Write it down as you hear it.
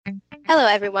Hello,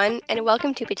 everyone, and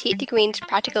welcome to Petite de Queen's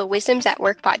Practical Wisdoms at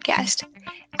Work podcast.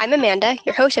 I'm Amanda,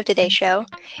 your host of today's show,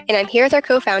 and I'm here with our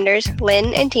co-founders,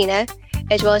 Lynn and Tina,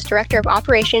 as well as Director of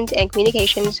Operations and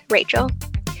Communications, Rachel.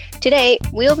 Today,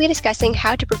 we will be discussing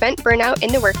how to prevent burnout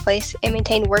in the workplace and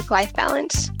maintain work-life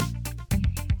balance.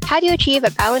 How do you achieve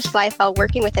a balanced life while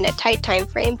working within a tight time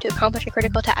frame to accomplish a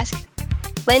critical task?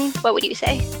 Lynn, what would you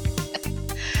say?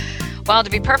 Well, to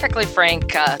be perfectly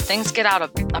frank, things get a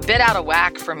bit out of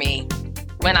whack for me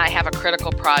when I have a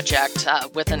critical project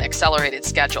with an accelerated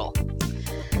schedule.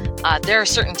 There are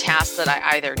certain tasks that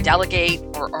I either delegate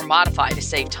or modify to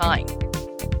save time.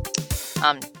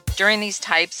 During these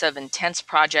types of intense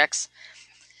projects,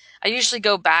 I usually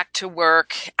go back to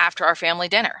work after our family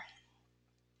dinner.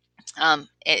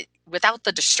 Without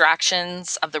the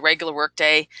distractions of the regular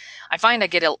workday, I find I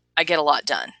get a lot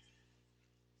done.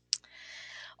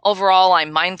 Overall,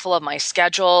 I'm mindful of my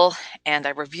schedule and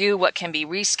I review what can be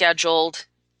rescheduled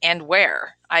and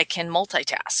where I can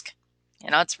multitask.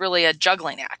 It's really a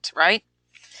juggling act, right?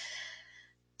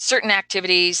 Certain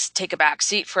activities take a back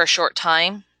seat for a short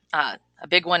time. A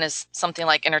big one is something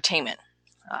like entertainment,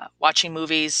 watching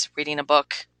movies, reading a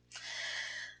book.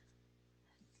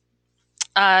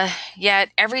 Yet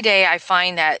every day I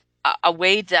find that a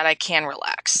way that I can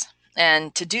relax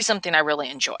and to do something I really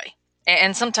enjoy.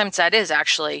 And sometimes that is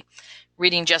actually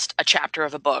reading just a chapter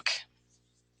of a book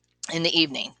in the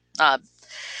evening.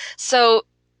 So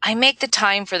I make the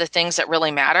time for the things that really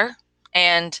matter.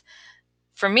 And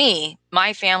for me,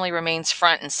 my family remains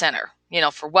front and center,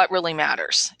 for what really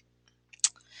matters.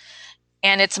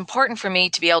 And it's important for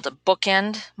me to be able to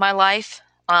bookend my life,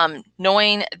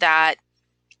 knowing that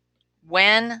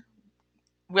when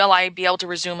will I be able to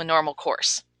resume a normal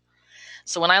course.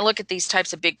 So when I look at these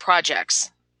types of big projects,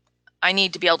 I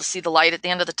need to be able to see the light at the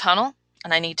end of the tunnel,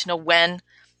 and I need to know when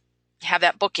to have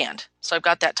that bookend. So I've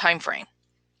got that time frame.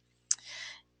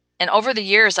 And over the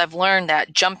years, I've learned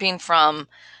that jumping from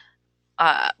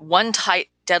one tight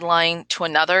deadline to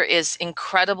another is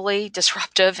incredibly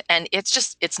disruptive, and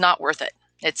it's not worth it.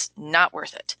 It's not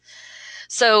worth it.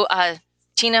 So,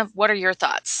 Tina, what are your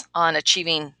thoughts on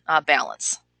achieving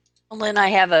balance? Well, Lynn, I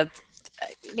have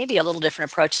maybe a little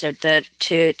different approach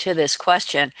to this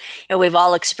question. We've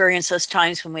all experienced those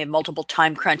times when we have multiple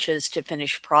time crunches to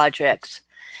finish projects.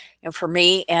 For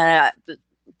me, and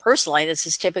personally, this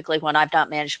is typically when I've not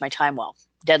managed my time well.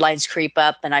 Deadlines creep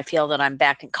up and I feel that I'm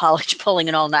back in college pulling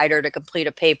an all-nighter to complete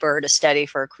a paper or to study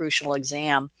for a crucial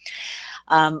exam.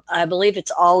 I believe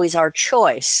it's always our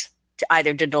choice to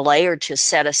either to delay or to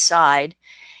set aside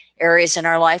areas in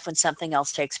our life when something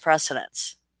else takes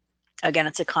precedence. Again,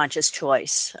 it's a conscious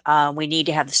choice. We need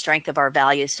to have the strength of our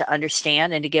values to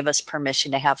understand and to give us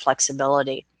permission to have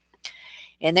flexibility.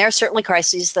 And there are certainly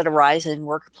crises that arise in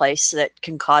workplace that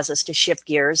can cause us to shift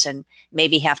gears and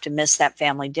maybe have to miss that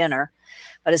family dinner.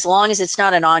 But as long as it's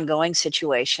not an ongoing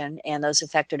situation and those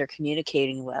affected are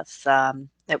communicating with,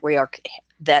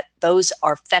 that those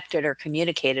are affected or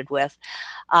communicated with,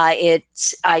 I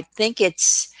think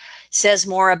it's says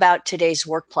more about today's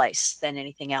workplace than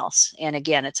anything else. And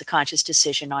again, it's a conscious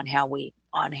decision on how we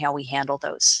handle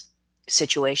those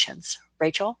situations.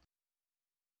 Rachel?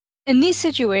 In these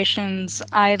situations,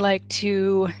 I like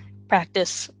to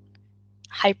practice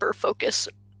hyper-focus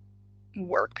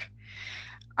work.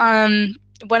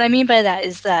 What I mean by that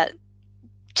is that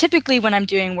typically when I'm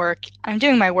doing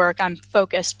my work, I'm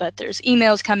focused, but there's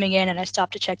emails coming in and I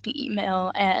stop to check the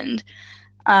email, and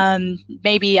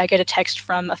maybe I get a text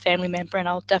from a family member and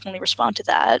I'll definitely respond to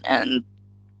that. And,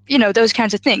 those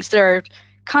kinds of things. There are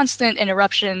constant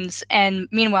interruptions, and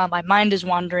meanwhile, my mind is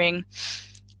wandering.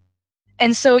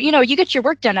 And so, you get your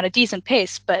work done at a decent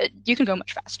pace, but you can go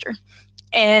much faster.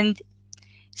 And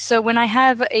so when I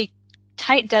have a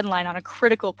tight deadline on a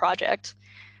critical project,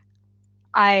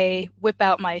 I whip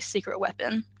out my secret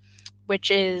weapon,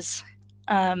 which is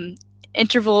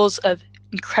intervals of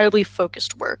incredibly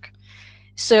focused work.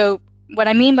 So what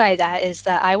I mean by that is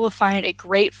that I will find a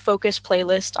great focus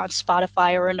playlist on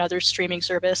Spotify or another streaming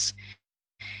service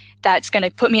that's going to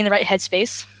put me in the right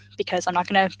headspace, because I'm not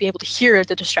going to be able to hear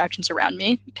the distractions around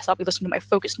me because I'll be listening to my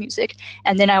focused music.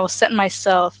 And then I will set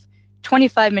myself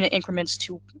 25-minute increments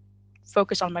to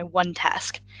focus on my one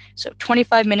task. So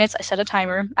 25 minutes, I set a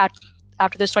timer.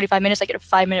 After those 25 minutes, I get a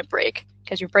 5-minute break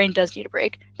because your brain does need a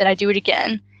break. Then I do it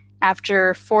again.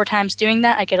 After 4 times doing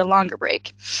that, I get a longer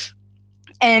break.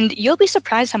 And you'll be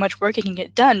surprised how much work you can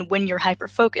get done when you're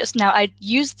hyper-focused. Now, I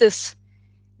use this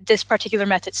particular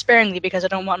method sparingly because I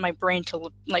don't want my brain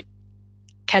to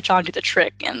catch on to the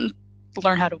trick and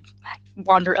learn how to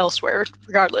wander elsewhere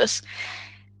regardless.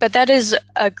 But that is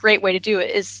a great way to do it,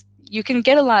 is you can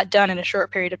get a lot done in a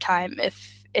short period of time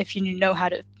if you know how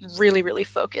to really, really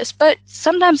focus. But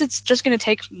sometimes it's just going to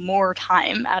take more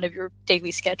time out of your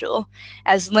daily schedule.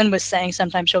 As Lynn was saying,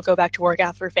 sometimes you'll go back to work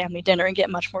after family dinner and get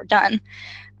much more done.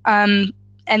 And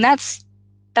that's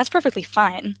perfectly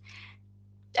fine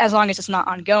as long as it's not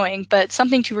ongoing. But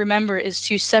something to remember is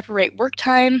to separate work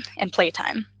time and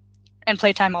playtime. And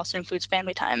playtime also includes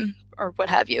family time or what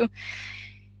have you.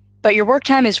 But your work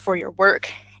time is for your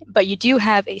work. But you do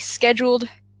have a scheduled,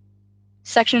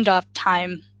 sectioned off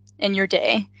time in your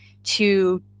day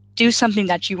to do something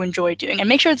that you enjoy doing. And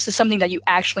make sure this is something that you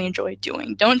actually enjoy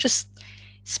doing. Don't just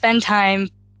spend time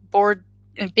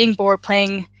being bored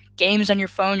playing games on your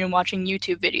phone and watching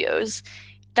YouTube videos.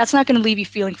 That's not going to leave you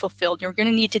feeling fulfilled. You're going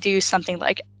to need to do something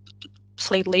like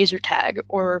play laser tag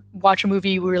or watch a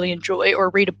movie you really enjoy or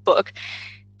read a book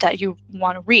that you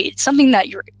want to read, something that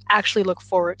you actually look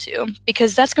forward to,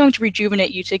 because that's going to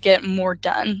rejuvenate you to get more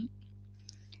done.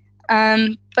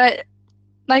 But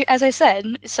like as I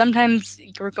said, sometimes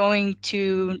you're going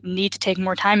to need to take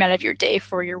more time out of your day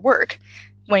for your work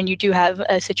when you do have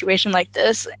a situation like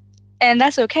this, and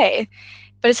that's okay.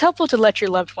 But it's helpful to let your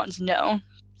loved ones know,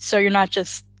 so you're not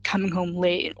just coming home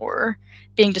late or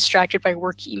being distracted by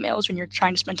work emails when you're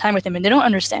trying to spend time with them and they don't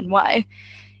understand why.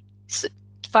 So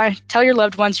tell your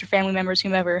loved ones, your family members,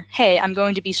 whomever, hey, I'm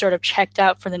going to be sort of checked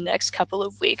out for the next couple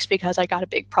of weeks because I got a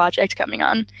big project coming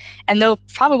on, and they'll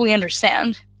probably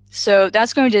understand. So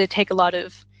that's going to take a lot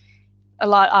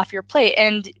off your plate,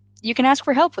 and you can ask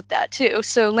for help with that too.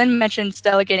 So Lynn mentioned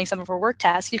delegating some of her work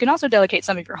tasks. You can also delegate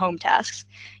some of your home tasks.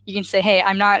 You can say, hey,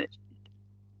 I'm not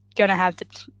going to have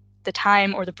the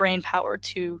time or the brain power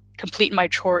to complete my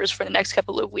chores for the next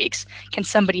couple of weeks. Can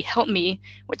somebody help me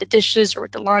with the dishes or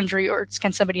with the laundry, or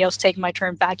can somebody else take my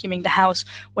turn vacuuming the house,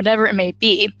 whatever it may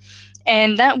be.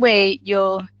 And that way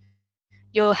you'll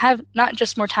have not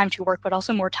just more time to work, but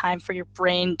also more time for your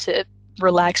brain to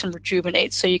relax and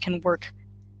rejuvenate so you can work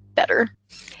better.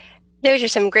 Those are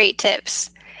some great tips.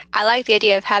 I like the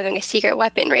idea of having a secret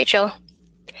weapon, Rachel.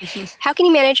 How can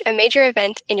you manage a major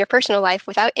event in your personal life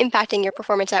without impacting your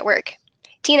performance at work?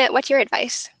 Tina, what's your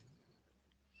advice?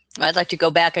 I'd like to go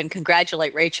back and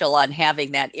congratulate Rachel on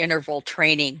having that interval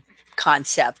training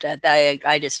concept.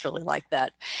 I just really like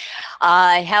that.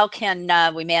 How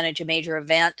can we manage a major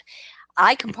event?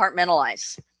 I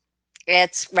compartmentalize.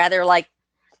 It's rather like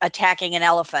attacking an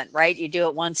elephant, right? You do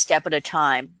it one step at a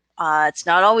time. It's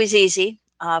not always easy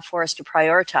for us to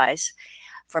prioritize.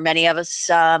 For many of us,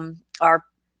 our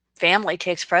family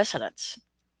takes precedence.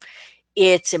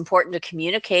 It's important to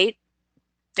communicate,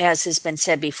 as has been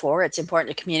said before. It's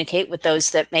important to communicate with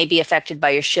those that may be affected by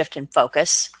your shift in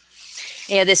focus.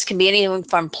 This can be anything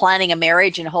from planning a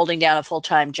marriage and holding down a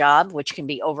full-time job, which can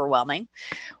be overwhelming,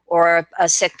 or a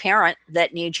sick parent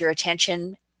that needs your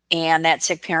attention, and that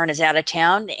sick parent is out of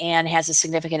town and has a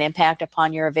significant impact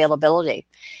upon your availability.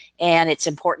 And it's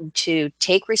important to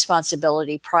take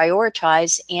responsibility,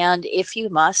 prioritize, and if you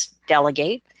must,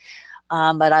 delegate.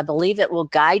 But I believe it will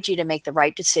guide you to make the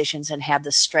right decisions and have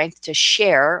the strength to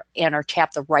share and or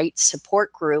tap the right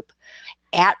support group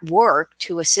at work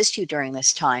to assist you during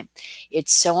this time.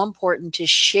 It's so important to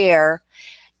share,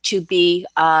 to be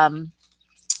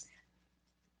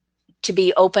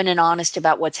open and honest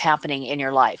about what's happening in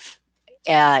your life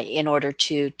in order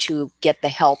to get the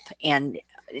help and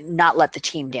not let the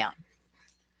team down.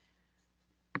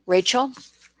 Rachel?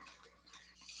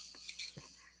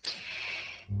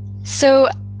 So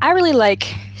I really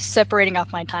like separating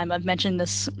off my time. I've mentioned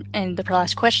this in the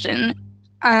last question.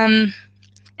 And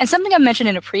something I've mentioned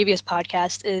in a previous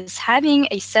podcast is having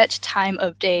a set time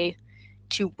of day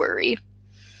to worry.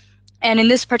 And in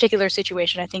this particular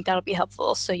situation, I think that'll be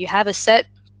helpful. So you have a set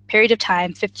period of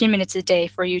time, 15 minutes a day,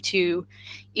 for you to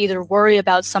either worry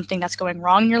about something that's going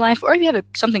wrong in your life, or if you have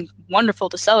something wonderful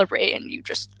to celebrate and you're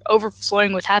just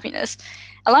overflowing with happiness,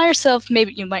 allow yourself,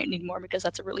 maybe you might need more because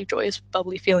that's a really joyous,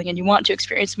 bubbly feeling and you want to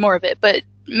experience more of it, but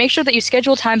make sure that you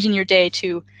schedule times in your day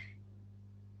to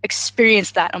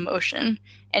experience that emotion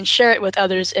and share it with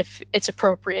others if it's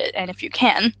appropriate and if you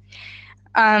can.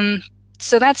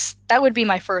 So that would be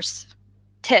my first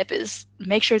tip, is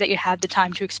make sure that you have the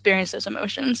time to experience those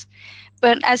emotions.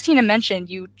 But as Tina mentioned,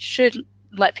 you should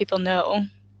let people know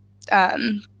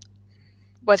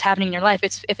what's happening in your life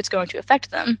if it's going to affect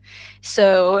them.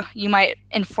 So you might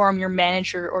inform your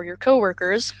manager or your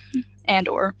coworkers, and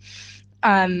or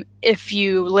if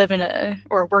you live in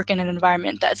or work in an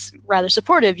environment that's rather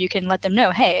supportive, you can let them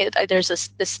know, hey, there's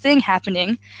this thing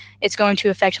happening. It's going to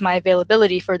affect my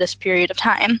availability for this period of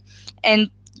time.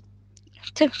 And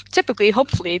typically,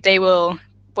 hopefully, they will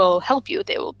help you.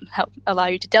 They will help allow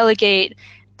you to delegate.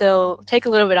 they'll take a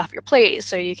little bit off your plate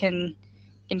so you can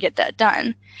get that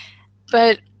done.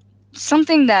 But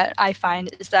something that I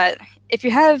find is that if you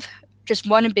have just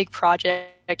one big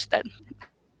project that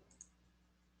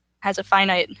has a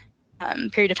finite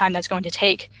period of time that's going to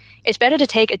take, it's better to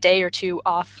take a day or two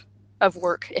off of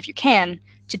work if you can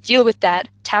to deal with that,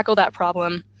 tackle that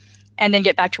problem, and then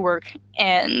get back to work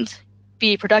and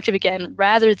be productive again,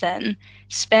 rather than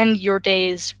spend your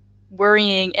days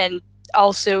worrying and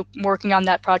also working on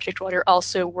that project while you're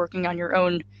also working on your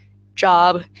own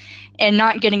job and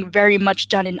not getting very much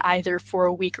done in either for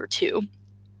a week or two.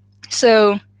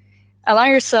 So allow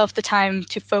yourself the time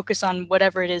to focus on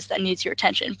whatever it is that needs your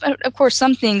attention. But of course,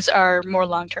 some things are more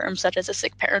long-term, such as a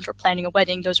sick parent or planning a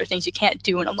wedding. Those are things you can't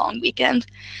do in a long weekend.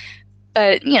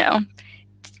 But,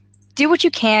 do what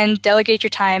you can, delegate your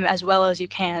time as well as you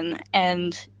can,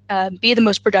 and be the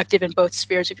most productive in both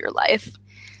spheres of your life.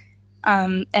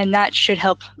 And that should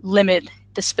help limit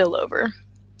the spillover.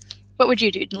 What would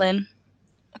you do, Lynn?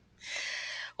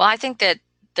 Well, I think that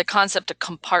the concept of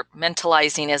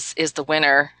compartmentalizing is the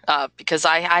winner, because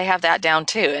I have that down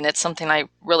too. And it's something I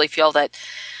really feel that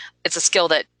it's a skill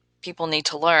that people need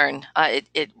to learn.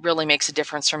 It really makes a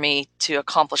difference for me to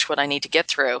accomplish what I need to get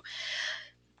through.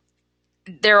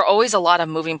 There are always a lot of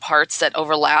moving parts that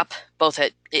overlap, both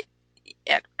at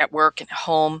work and at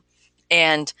home,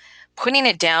 and putting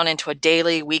it down into a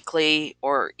daily, weekly,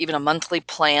 or even a monthly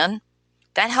plan,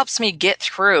 that helps me get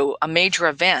through a major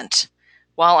event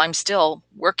while I'm still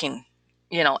working,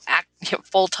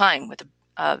 full time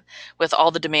with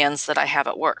all the demands that I have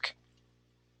at work.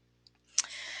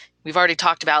 We've already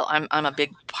talked about I'm a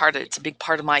big part of it's a big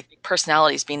part of my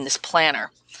personality is being this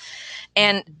planner.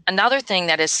 And another thing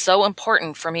that is so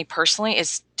important for me personally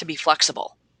is to be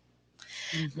flexible.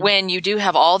 Mm-hmm. When you do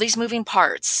have all these moving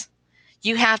parts,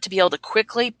 you have to be able to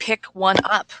quickly pick one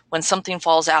up when something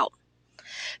falls out,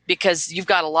 because you've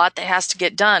got a lot that has to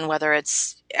get done, whether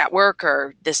it's at work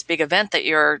or this big event that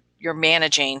you're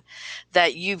managing,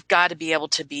 that you've got to be able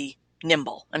to be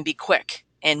nimble and be quick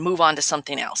and move on to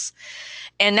something else.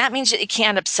 And that means that you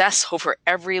can't obsess over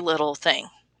every little thing.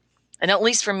 And at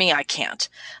least for me, I can't,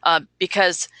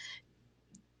 because,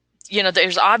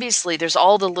 there's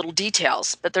all the little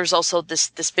details, but there's also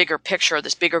this bigger picture,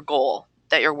 this bigger goal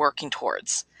that you're working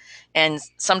towards. And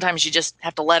sometimes you just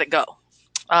have to let it go.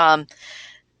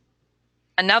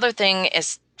 Another thing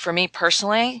is, for me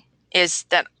personally, is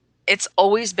that it's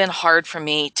always been hard for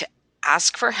me to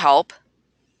ask for help.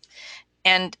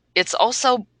 And it's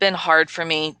also been hard for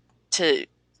me to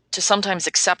sometimes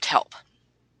accept help.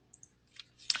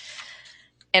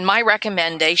 And my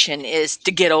recommendation is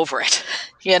to get over it,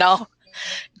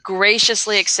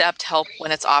 graciously accept help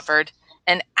when it's offered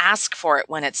and ask for it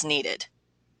when it's needed.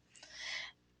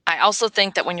 I also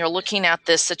think that when you're looking at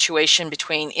this situation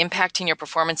between impacting your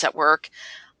performance at work,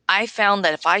 I found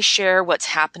that if I share what's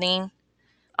happening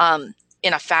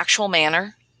in a factual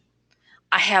manner,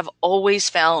 I have always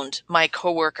found my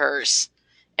coworkers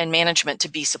and management to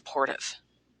be supportive.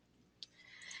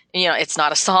 It's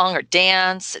not a song or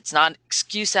dance. It's not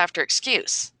excuse after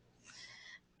excuse.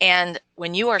 And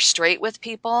when you are straight with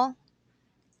people,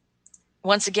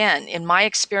 once again, in my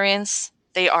experience,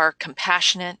 they are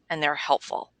compassionate and they're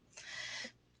helpful.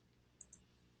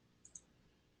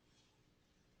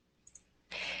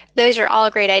 Those are all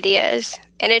great ideas,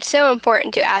 and it's so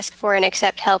important to ask for and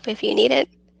accept help if you need it.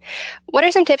 What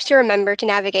are some tips to remember to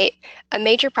navigate a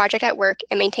major project at work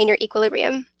and maintain your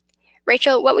equilibrium?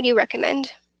 Rachel, what would you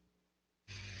recommend?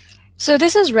 So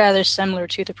this is rather similar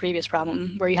to the previous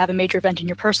problem where you have a major event in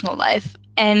your personal life.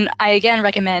 And I again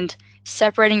recommend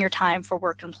separating your time for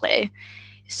work and play.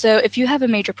 So if you have a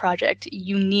major project,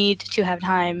 you need to have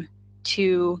time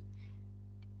to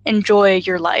enjoy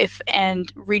your life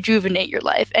and rejuvenate your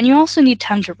life. And you also need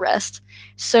time to rest.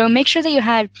 So make sure that you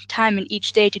have time in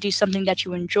each day to do something that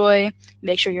you enjoy.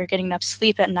 Make sure you're getting enough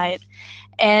sleep at night.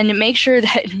 And make sure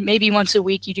that maybe once a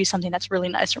week you do something that's really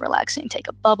nice and relaxing. Take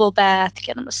a bubble bath,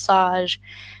 get a massage,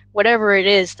 whatever it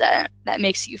is that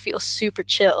makes you feel super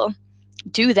chill.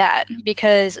 Do that,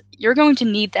 because you're going to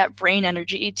need that brain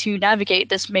energy to navigate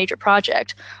this major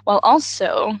project while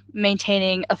also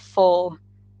maintaining a full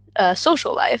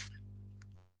social life.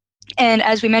 And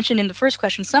as we mentioned in the first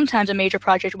question, sometimes a major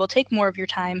project will take more of your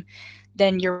time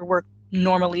than your work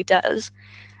normally does.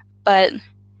 But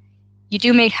you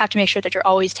do have to make sure that you're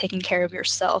always taking care of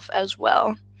yourself as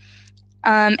well.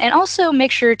 And also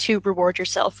make sure to reward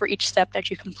yourself for each step that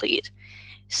you complete.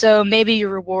 So maybe your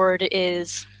reward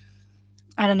is,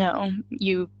 I don't know,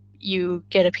 you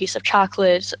get a piece of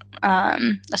chocolate, a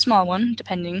small one,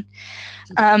 depending,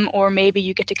 or maybe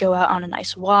you get to go out on a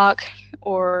nice walk,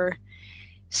 or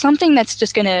something that's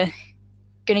just gonna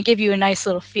give you a nice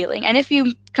little feeling. And if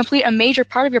you complete a major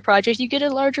part of your project, you get a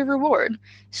larger reward.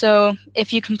 So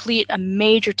if you complete a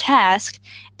major task,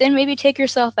 then maybe take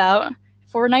yourself out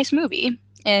for a nice movie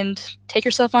and take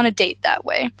yourself on a date that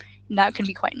way. And that can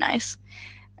be quite nice.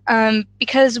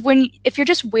 Because if you're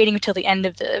just waiting until the end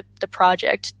of the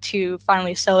project to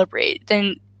finally celebrate,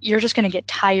 then you're just going to get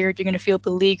tired, you're going to feel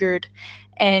beleaguered,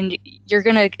 and you're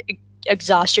going to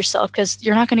exhaust yourself because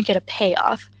you're not going to get a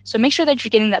payoff. So make sure that you're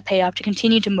getting that payoff to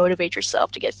continue to motivate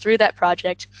yourself to get through that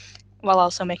project while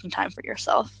also making time for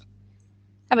yourself.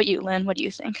 How about you, Lynn? What do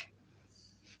you think?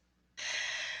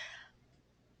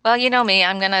 Well, you know me,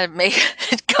 I'm going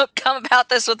to come about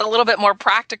this with a little bit more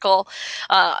practical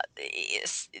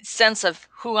sense of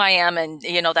who I am and,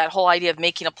 that whole idea of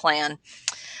making a plan.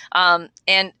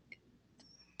 And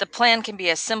the plan can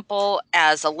be as simple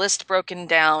as a list broken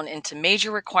down into major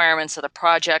requirements of the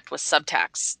project with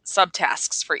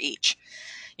subtasks for each.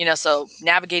 So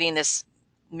navigating this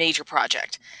major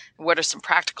project. What are some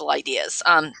practical ideas?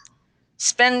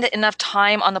 Spend enough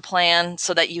time on the plan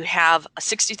so that you have a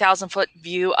 60,000-foot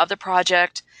view of the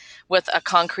project with a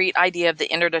concrete idea of the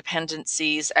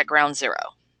interdependencies at ground zero.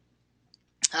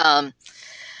 A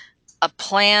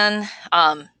plan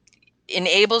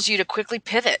enables you to quickly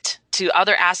pivot to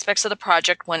other aspects of the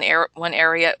project when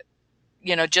area,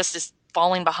 just is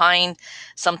falling behind,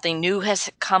 something new has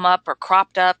come up or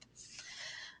cropped up.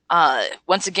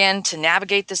 Once again, to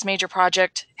navigate this major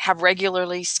project, have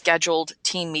regularly scheduled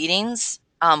team meetings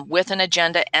with an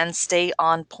agenda and stay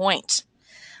on point.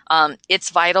 It's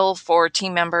vital for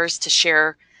team members to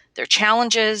share their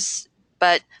challenges,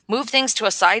 but move things to a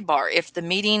sidebar if the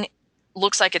meeting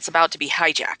looks like it's about to be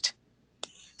hijacked.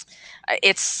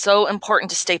 It's so important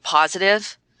to stay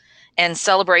positive and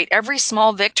celebrate every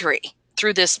small victory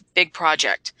through this big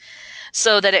project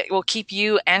so that it will keep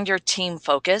you and your team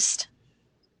focused.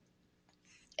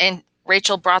 And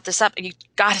Rachel brought this up. You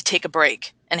got to take a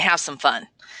break and have some fun.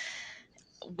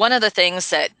 One of the things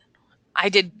that I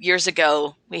did years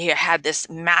ago, we had this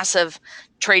massive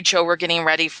trade show we're getting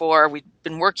ready for. We'd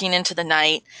been working into the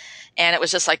night, and it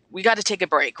was just like, we got to take a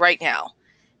break right now.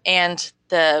 And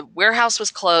the warehouse was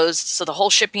closed, so the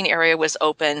whole shipping area was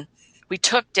open. We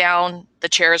took down the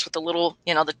chairs with the little,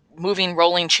 the moving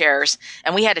rolling chairs,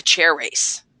 and we had a chair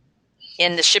race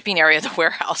in the shipping area of the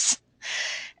warehouse.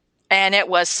 And it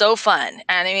was so fun.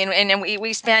 And I mean, and then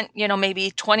we spent,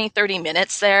 maybe 20, 30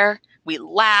 minutes there. We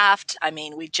laughed. I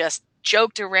mean, we just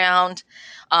joked around.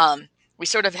 We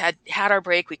sort of had our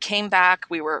break. We came back.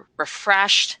 We were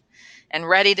refreshed and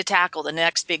ready to tackle the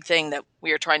next big thing that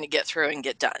we are trying to get through and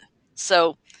get done.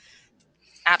 So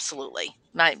absolutely.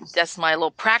 That's my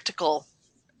little practical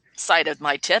side of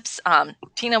my tips.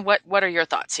 Tina, what are your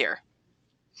thoughts here?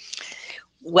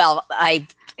 Well, I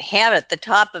have at the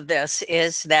top of this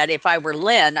is that if I were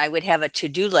Lynn, I would have a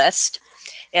to-do list,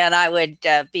 and I would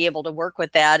be able to work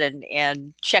with that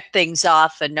and check things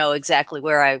off and know exactly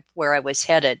where I was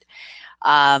headed.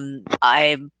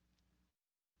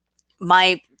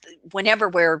 Whenever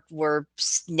we're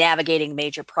navigating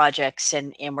major projects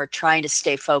and we're trying to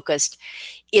stay focused,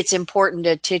 it's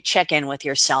important to check in with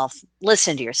yourself,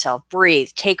 listen to yourself, breathe,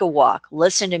 take a walk,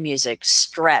 listen to music,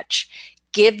 stretch,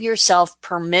 give yourself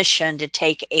permission to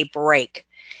take a break.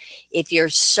 If you're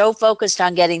so focused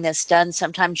on getting this done,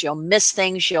 sometimes you'll miss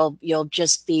things. You'll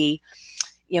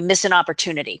miss an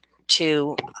opportunity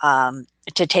to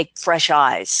take fresh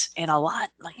eyes. And a lot,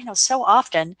 so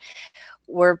often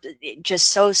we're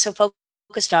just so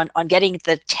focused on getting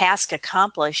the task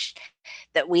accomplished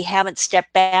that we haven't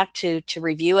stepped back to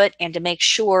review it and to make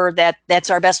sure that that's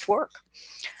our best work.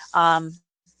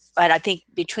 But I think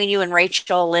between you and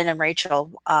Rachel, Lynn and Rachel,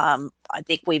 I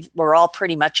think we're all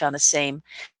pretty much on the same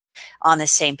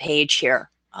page here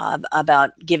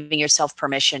about giving yourself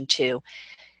permission to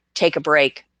take a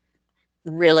break,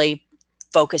 really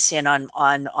focus in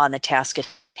on the task at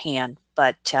hand.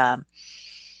 But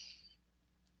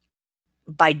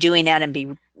by doing that and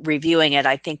be reviewing it,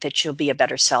 I think that you'll be a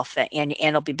better self and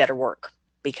it'll be better work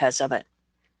because of it.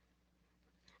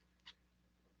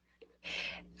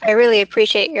 I really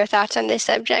appreciate your thoughts on this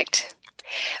subject.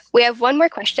 We have one more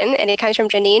question, and it comes from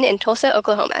Janine in Tulsa,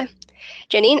 Oklahoma.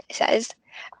 Janine says,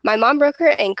 my mom broke her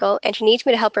ankle and she needs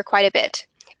me to help her quite a bit.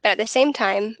 But at the same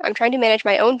time, I'm trying to manage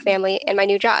my own family and my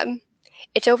new job.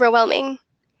 It's overwhelming.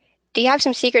 Do you have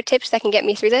some secret tips that can get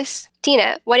me through this?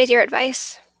 Tina, what is your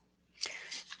advice?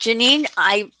 Janine,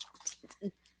 I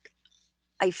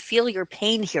feel your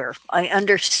pain here. I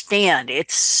understand.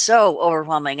 It's so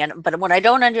overwhelming. But what I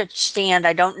don't understand,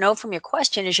 I don't know from your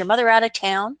question, is your mother out of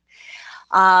town?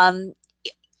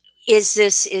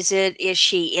 Is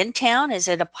she in town? Is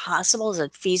it is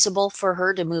it feasible for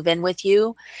her to move in with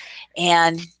you?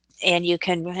 And you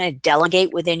can kind of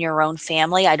delegate within your own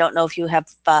family. I don't know if you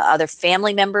have other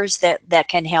family members that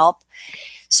can help.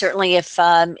 Certainly, if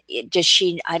does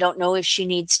she? I don't know if she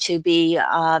needs to be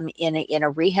in a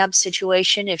rehab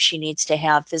situation. If she needs to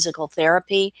have physical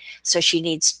therapy, so she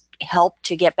needs help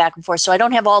to get back and forth. So I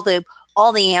don't have all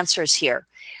the answers here.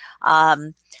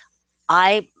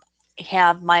 I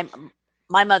have my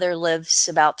mother lives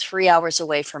about 3 hours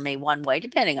away from me one way,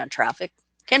 depending on traffic.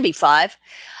 Can be 5.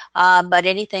 But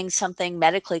something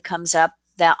medically comes up,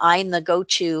 that I'm the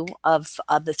go-to of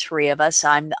the 3 of us.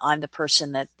 I'm the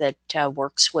person that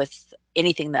works with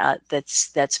anything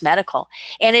that's medical,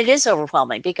 and it is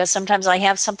overwhelming because sometimes I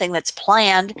have something that's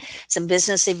planned, some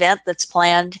business event that's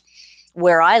planned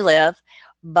where I live,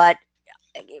 but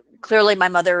clearly my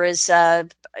mother is a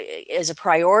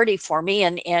priority for me,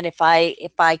 and if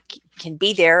I can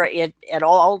be there at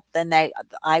all, then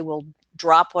I will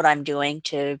drop what I'm doing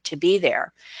to be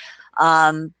there.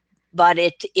 But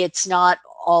it's not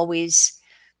always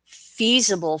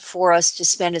feasible for us to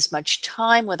spend as much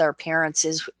time with our parents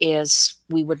as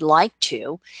we would like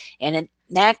to. And in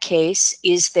that case,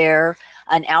 is there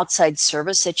an outside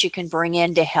service that you can bring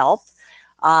in to help?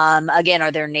 Again,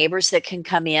 are there neighbors that can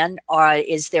come in, or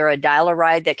is there a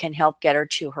dial-a-ride that can help get her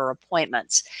to her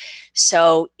appointments?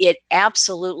 So it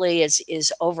absolutely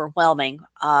is overwhelming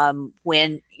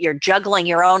when you're juggling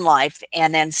your own life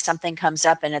and then something comes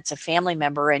up and it's a family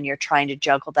member and you're trying to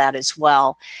juggle that as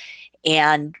well.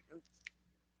 And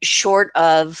short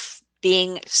of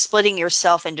splitting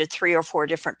yourself into 3 or 4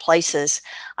 different places,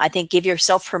 I think give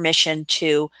yourself permission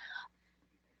to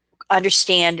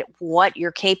understand what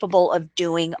you're capable of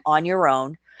doing on your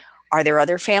own. Are there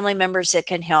other family members that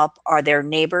can help? Are there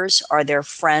neighbors? Are there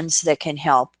friends that can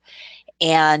help?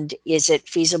 And is it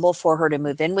feasible for her to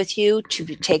move in with you to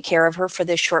take care of her for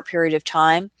this short period of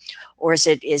time? Or is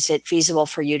it feasible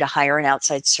for you to hire an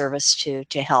outside service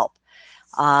to help?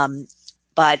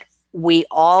 But we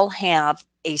all have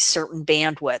a certain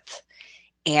bandwidth,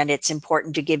 and it's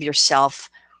important to give yourself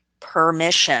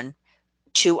permission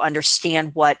to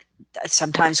understand what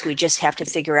sometimes we just have to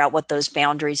figure out what those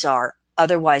boundaries are.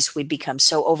 Otherwise, we become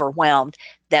so overwhelmed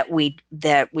that we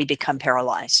become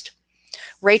paralyzed.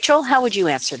 Rachel, how would you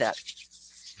answer that?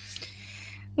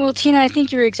 Well, Tina, I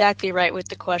think you're exactly right with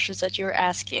the questions that you're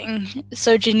asking.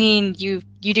 So, Janine, you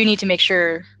do need to make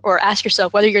sure or ask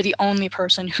yourself whether you're the only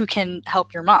person who can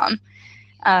help your mom.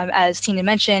 As Tina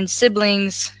mentioned,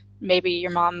 siblings, maybe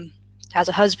your mom has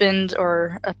a husband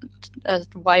or a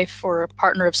wife or a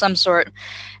partner of some sort,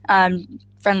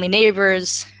 friendly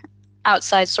neighbors,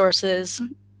 outside sources.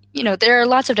 There are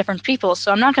lots of different people,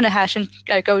 so I'm not going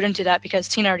to go into that because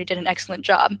Tina already did an excellent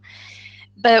job.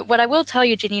 But what I will tell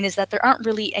you, Janine, is that there aren't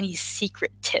really any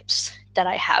secret tips that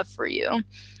I have for you.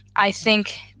 I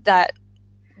think that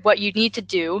what you need to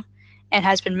do, and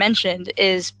has been mentioned,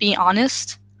 is be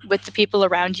honest with the people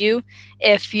around you.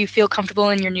 If you feel comfortable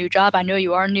in your new job, I know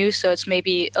you are new, so it's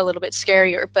maybe a little bit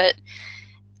scarier, but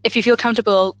if you feel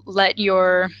comfortable, let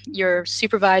your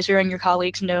supervisor and your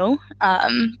colleagues know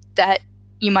that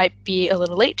you might be a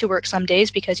little late to work some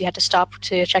days because you had to stop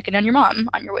to check in on your mom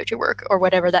on your way to work or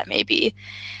whatever that may be.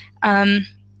 And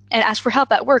ask for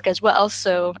help at work as well.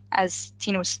 So as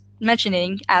Tina was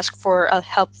mentioning, ask for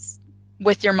help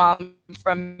with your mom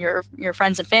from your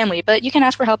friends and family, but you can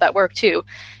ask for help at work too.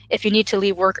 If you need to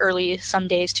leave work early some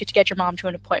days to get your mom to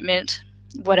an appointment,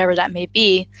 whatever that may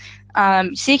be,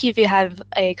 seek if you have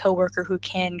a coworker who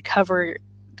can cover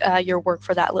your work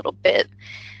for that little bit.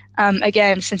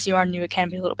 Again, since you are new, it can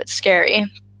be a little bit scary,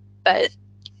 but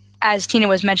as Tina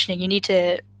was mentioning, you need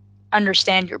to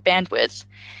understand your bandwidth.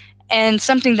 And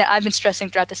something that I've been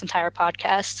stressing throughout this entire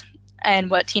podcast,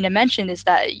 and what Tina mentioned, is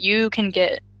that you can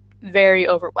get very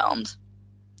overwhelmed.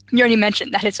 You already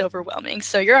mentioned that it's overwhelming,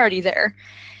 so you're already there.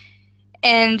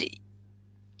 And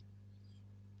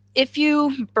if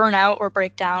you burn out or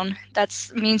break down, that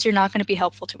means you're not going to be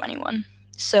helpful to anyone.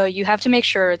 So you have to make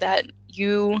sure that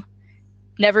you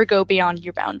never go beyond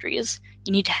your boundaries.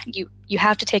 You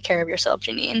have to take care of yourself,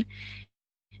 Janine.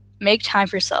 Make time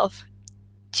for yourself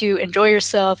to enjoy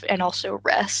yourself and also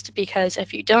rest, because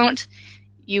if you don't,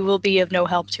 you will be of no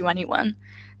help to anyone.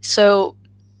 So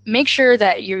make sure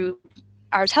that you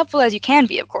are as helpful as you can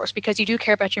be, of course, because you do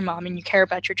care about your mom and you care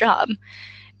about your job.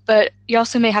 But you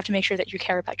also may have to make sure that you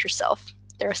care about yourself.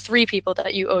 There are 3 people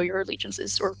that you owe your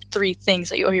allegiances, or 3 things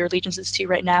that you owe your allegiances to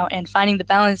right now, and finding the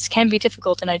balance can be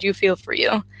difficult, and I do feel for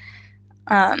you.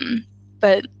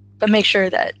 But make sure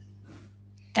that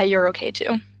you're okay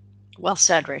too. Well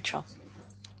said, Rachel.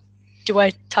 do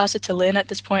I toss it to Lynn at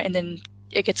this point and then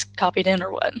it gets copied in,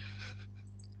 or what?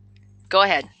 Go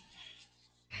ahead.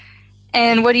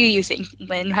 And what do you think,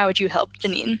 Lynn? How would you help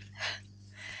Janine?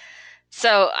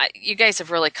 So you guys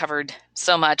have really covered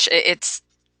so much.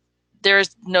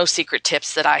 There's no secret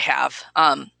tips that I have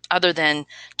other than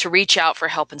to reach out for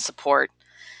help and support.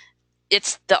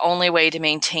 It's the only way to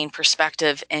maintain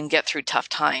perspective and get through tough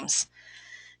times.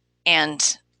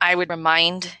 And I would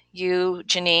remind you,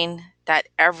 Janine, that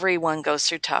everyone goes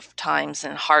through tough times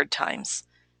and hard times.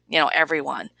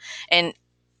 Everyone. And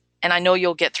I know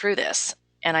you'll get through this.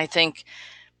 And I think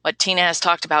what Tina has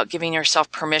talked about, giving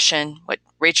yourself permission, what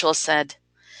Rachel has said,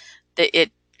 that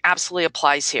it absolutely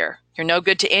applies here. You're no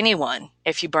good to anyone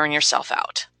if you burn yourself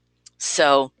out.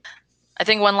 So I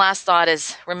think one last thought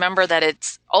is remember that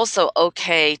it's also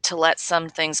okay to let some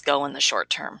things go in the short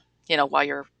term, while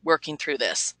you're working through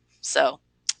this. So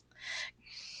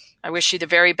I wish you the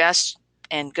very best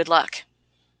and good luck.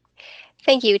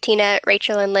 Thank you, Tina,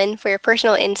 Rachel, and Lynn, for your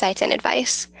personal insights and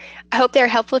advice. I hope they are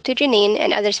helpful to Janine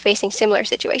and others facing similar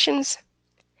situations.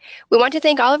 We want to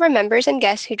thank all of our members and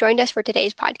guests who joined us for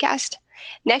today's podcast.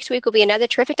 Next week will be another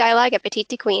terrific dialogue at Petite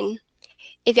de Queen.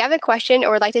 If you have a question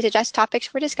or would like to suggest topics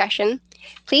for discussion,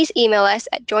 please email us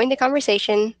at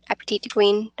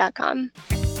jointheconversation@petitedequeen.com.